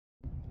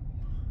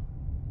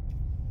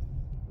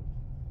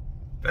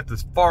That's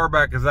as far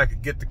back as I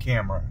could get the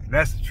camera. And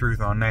that's the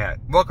truth on that.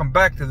 Welcome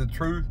back to the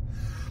truth.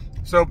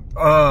 So,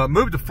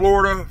 moved to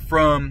Florida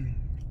from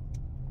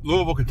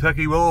Louisville,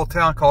 Kentucky, a little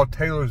town called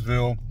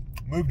Taylorsville.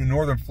 Moved to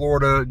northern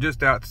Florida,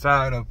 just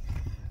outside of,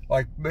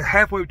 like,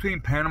 halfway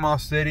between Panama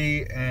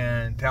City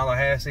and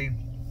Tallahassee.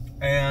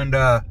 And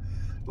a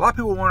lot of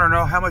people want to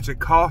know how much it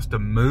costs to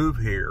move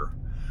here.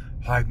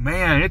 Like,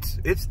 man,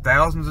 it's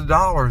thousands of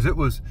dollars. It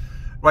was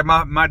like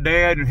my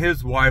dad and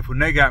his wife, when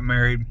they got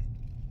married,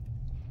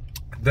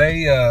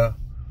 they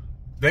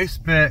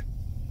spent,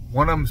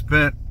 one of them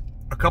spent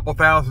a couple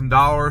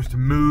 $1,000s to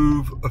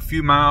move a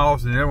few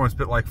miles, and the other one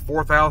spent like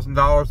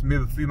 $4,000 to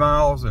move a few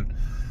miles. And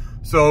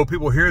so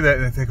people hear that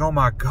and they think, oh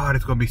my God,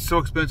 it's going to be so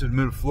expensive to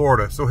move to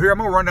Florida. So here, I'm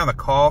going to run down the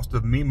cost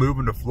of me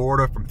moving to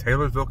Florida from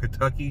Taylorsville,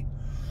 Kentucky.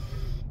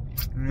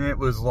 It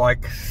was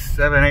like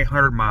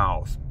 700-800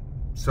 miles.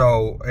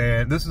 So,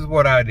 and this is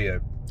what I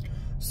did.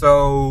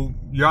 So,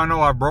 y'all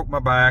know I broke my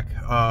back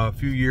a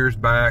few years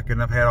back,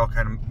 and I've had all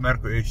kind of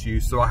medical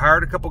issues. So I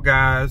hired a couple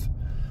guys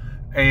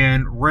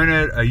and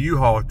rented a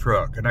U-Haul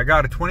truck. And I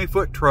got a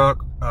 20-foot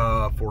truck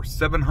for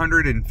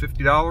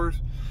 $750.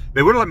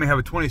 They wouldn't let me have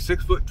a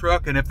 26-foot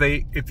truck, and if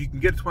you can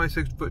get a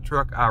 26-foot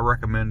truck, I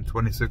recommend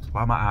 26.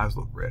 Why my eyes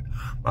look red?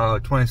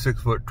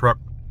 26-foot truck,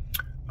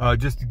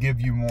 just to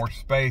give you more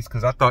space,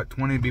 because I thought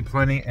 20 would be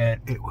plenty, and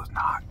it was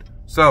not.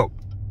 So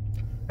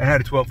I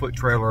had a 12-foot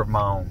trailer of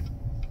my own,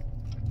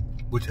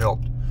 which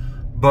helped.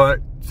 But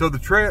so the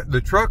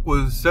truck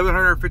was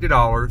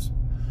 $750.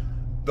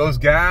 Those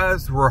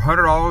guys were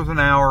 $100 an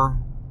hour,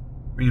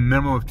 I mean,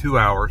 minimum of 2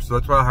 hours. So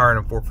that's what I hired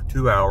them for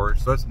 2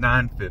 hours. So that's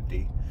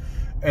 $950.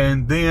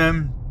 And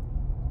then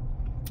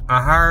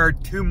I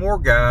hired 2 more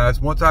guys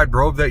once I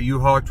drove that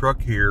U-Haul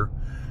truck here,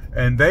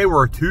 and they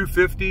were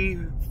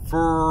 $250 for,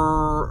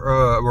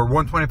 or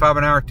 $125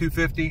 an hour,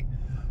 $250.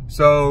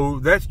 So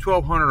that's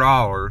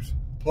 $1,200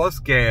 plus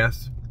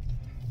gas.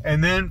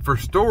 And then for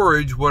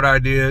storage, what I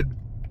did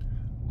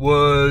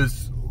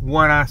was,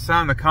 when I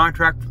signed the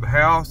contract for the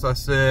house, I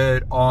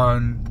said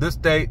on this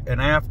date and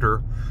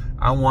after,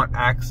 I want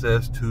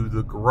access to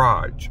the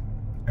garage.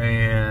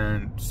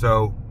 And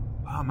so,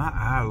 oh, my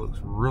eye looks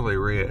really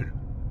red.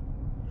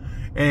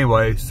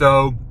 Anyway,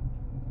 so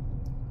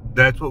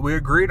that's what we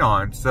agreed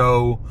on.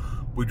 So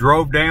we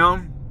drove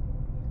down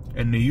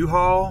in the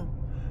U-Haul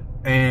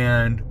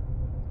and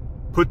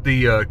put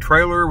the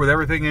trailer with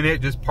everything in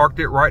it, just parked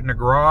it right in the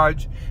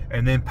garage,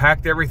 and then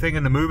packed everything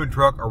in the moving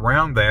truck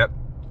around that,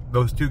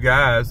 those 2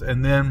 guys.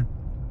 And then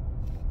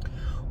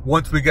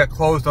once we got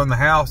closed on the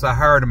house, I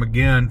hired them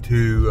again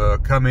to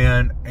come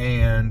in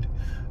and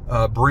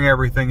bring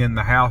everything in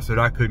the house that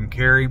I couldn't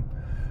carry.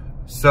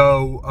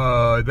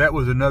 So that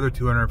was another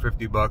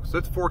 $250.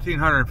 That's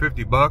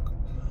 $1,450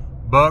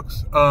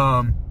 bucks.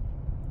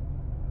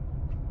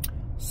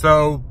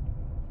 So,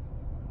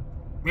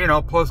 you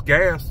know, plus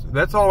gas,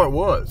 that's all it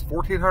was.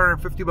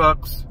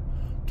 $1,450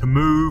 to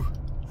move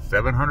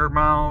 700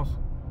 miles.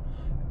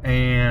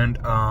 And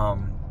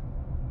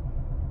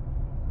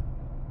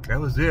that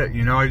was it.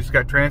 You know, I just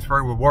got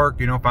transferred with work,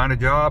 you know, find a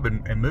job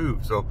and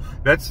move. So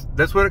that's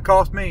what it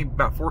cost me,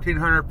 about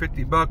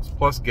 $1,450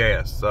 plus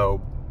gas.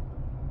 So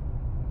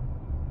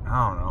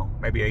I don't know,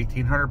 maybe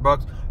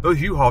 $1,800.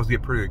 Those U-Hauls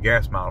get pretty good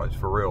gas mileage,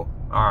 for real.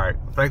 All right,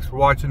 thanks for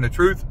watching The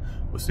Truth.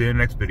 We'll see you in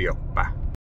the next video. Bye.